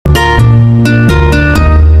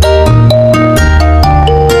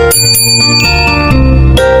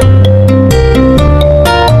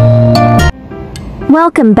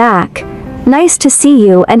Welcome back. Nice to see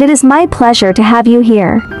you, and it is my pleasure to have you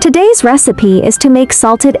here. Today's recipe is to make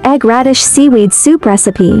salted egg radish seaweed soup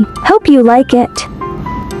recipe. Hope you like it.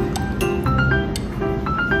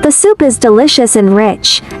 The soup is delicious and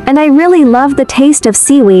rich, and I really love the taste of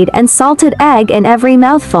seaweed and salted egg in every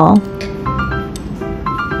mouthful.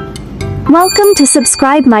 Welcome to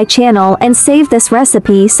subscribe my channel and save this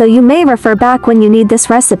recipe so you may refer back when you need this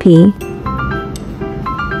recipe.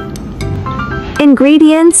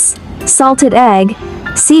 Ingredients: salted egg,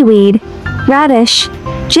 seaweed, radish,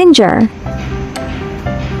 ginger.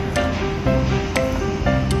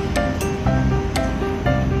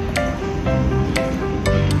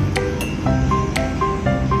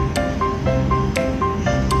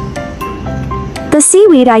 The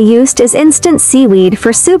seaweed I used is instant seaweed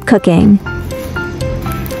for soup cooking.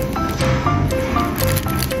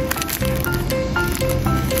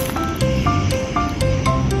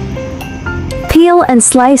 Peel and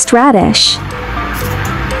sliced radish.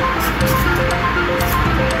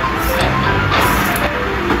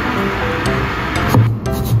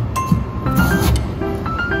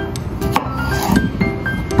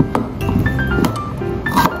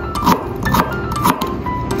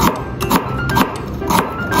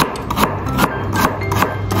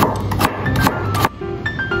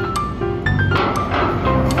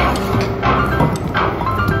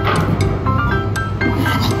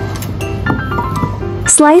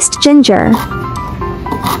 Sliced ginger.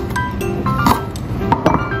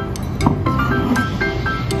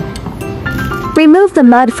 Remove the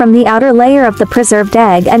mud from the outer layer of the preserved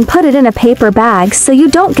egg and put it in a paper bag so you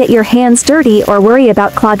don't get your hands dirty or worry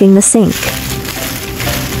about clogging the sink.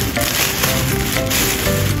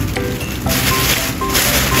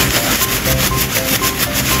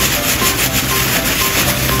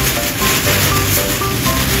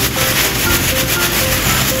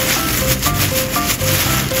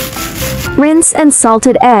 Rinse and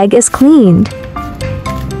salted egg is cleaned.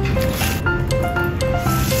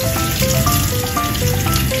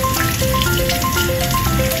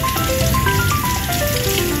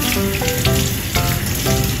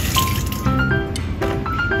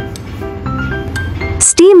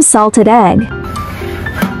 Steam salted egg.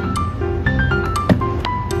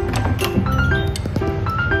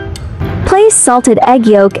 Place salted egg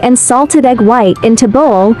yolk and salted egg white into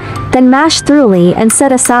bowl, then mash thoroughly and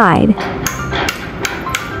set aside.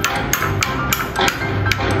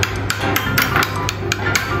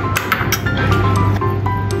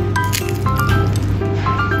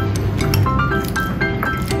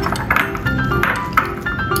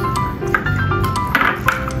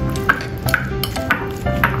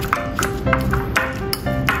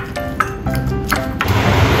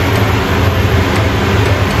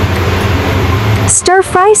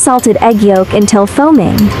 Stir-fry salted egg yolk until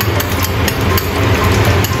foaming.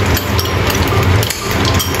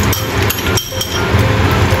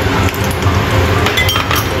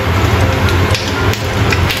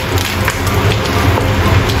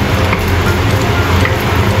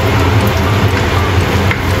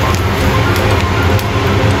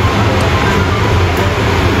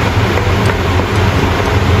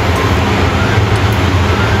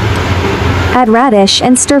 Add radish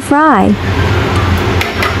and stir-fry.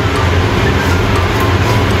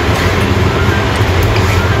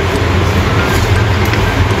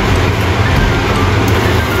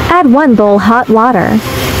 Add 1 bowl hot water.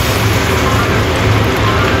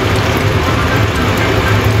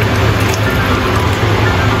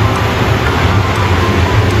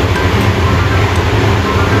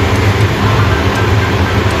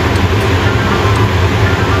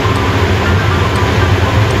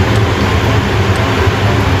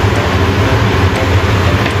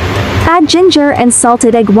 Add ginger and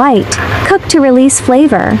salted egg white, cook to release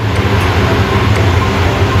flavor.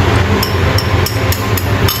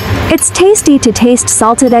 It's tasty to taste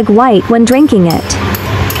salted egg white when drinking it.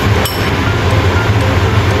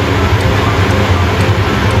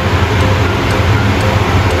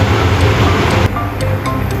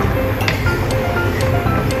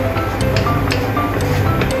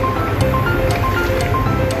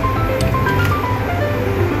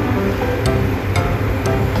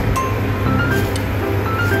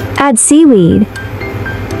 Add seaweed.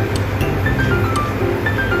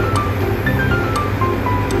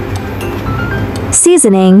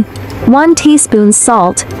 Seasoning: 1 teaspoon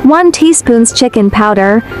salt, 1 teaspoon chicken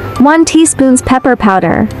powder, 1 teaspoon pepper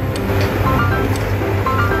powder.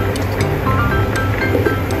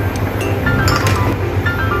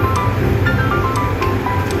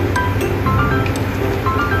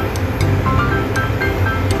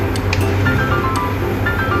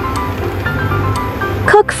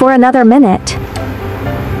 Cook for another minute.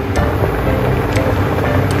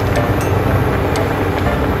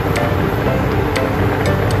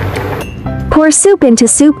 Pour soup into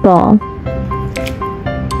soup bowl.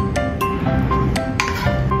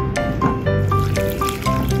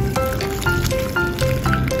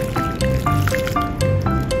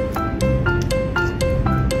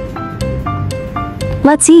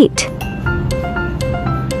 Let's eat.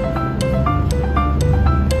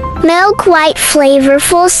 Milk white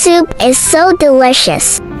flavorful soup is so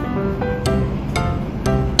delicious.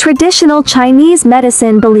 Traditional Chinese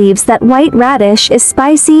medicine believes that white radish is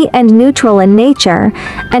spicy and neutral in nature,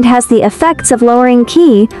 and has the effects of lowering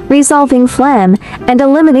qi, resolving phlegm, and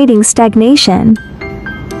eliminating stagnation.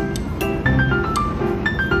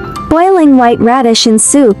 Boiling white radish in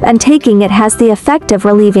soup and taking it has the effect of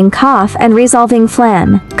relieving cough and resolving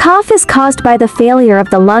phlegm. Cough is caused by the failure of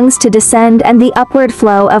the lungs to descend and the upward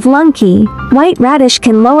flow of lung qi. White radish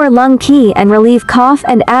can lower lung qi and relieve cough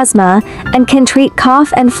and asthma, and can treat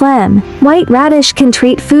cough and phlegm. White radish can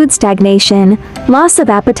treat food stagnation, loss of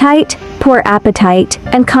appetite, poor appetite,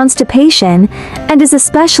 and constipation, and is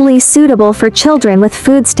especially suitable for children with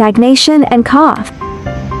food stagnation and cough.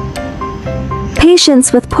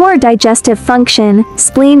 Patients with poor digestive function,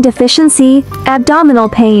 spleen deficiency, abdominal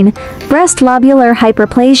pain, breast lobular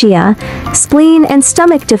hyperplasia, spleen and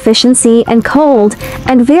stomach deficiency and cold,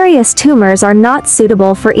 and various tumors are not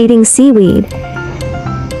suitable for eating seaweed.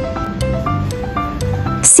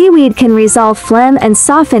 Seaweed can resolve phlegm and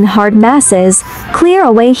soften hard masses, clear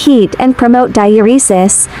away heat and promote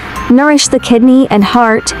diuresis, nourish the kidney and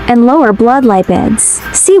heart, and lower blood lipids.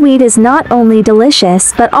 Seaweed is not only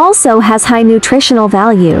delicious but also has high nutritional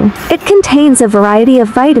value. It contains a variety of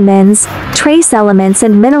vitamins, trace elements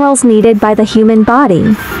and minerals needed by the human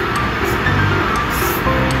body.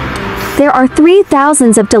 There are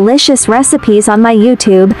 3,000 of delicious recipes on my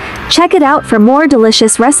YouTube. Check it out for more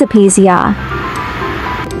delicious recipes, yeah.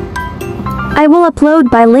 I will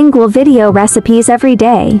upload bilingual video recipes every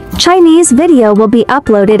day. Chinese video will be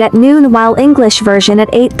uploaded at noon while English version at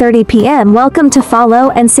 8:30 p.m. Welcome to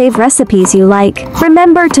follow and save recipes you like.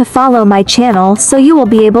 Remember to follow my channel so you will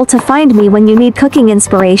be able to find me when you need cooking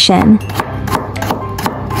inspiration.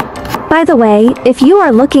 By the way, if you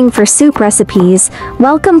are looking for soup recipes,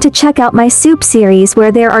 welcome to check out my soup series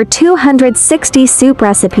where there are 260 soup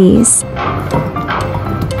recipes.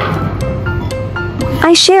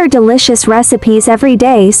 I share delicious recipes every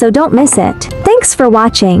day, so don't miss it. Thanks for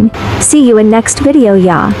watching. See you in next video,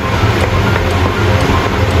 ya.